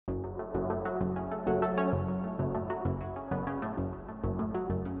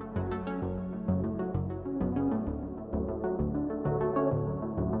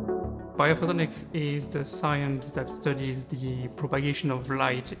Biophotonics is the science that studies the propagation of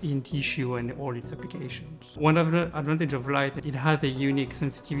light in tissue and all its applications. One of the advantages of light, it has a unique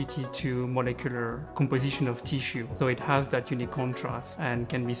sensitivity to molecular composition of tissue. So it has that unique contrast and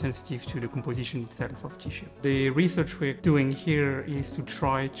can be sensitive to the composition itself of tissue. The research we're doing here is to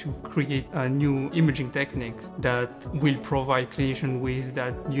try to create new imaging techniques that will provide clinicians with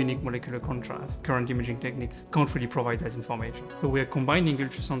that unique molecular contrast. Current imaging techniques can't really provide that information. So we're combining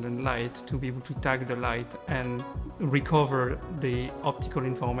ultrasound and light to be able to tag the light and recover the optical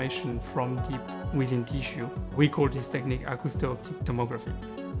information from deep within tissue. We call this technique acousto-optic tomography.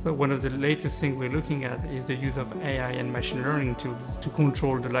 So one of the latest things we're looking at is the use of AI and machine learning tools to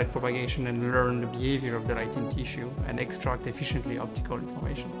control the light propagation and learn the behavior of the light in tissue and extract efficiently optical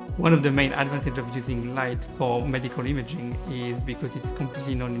information. One of the main advantages of using light for medical imaging is because it's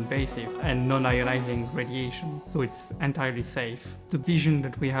completely non-invasive and non-ionizing radiation, so it's entirely safe. The vision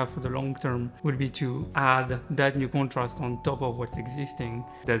that we have for the long term would be to add that new contrast on top of what's existing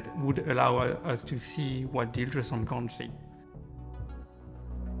that would allow us to see what the ultrasound can't see.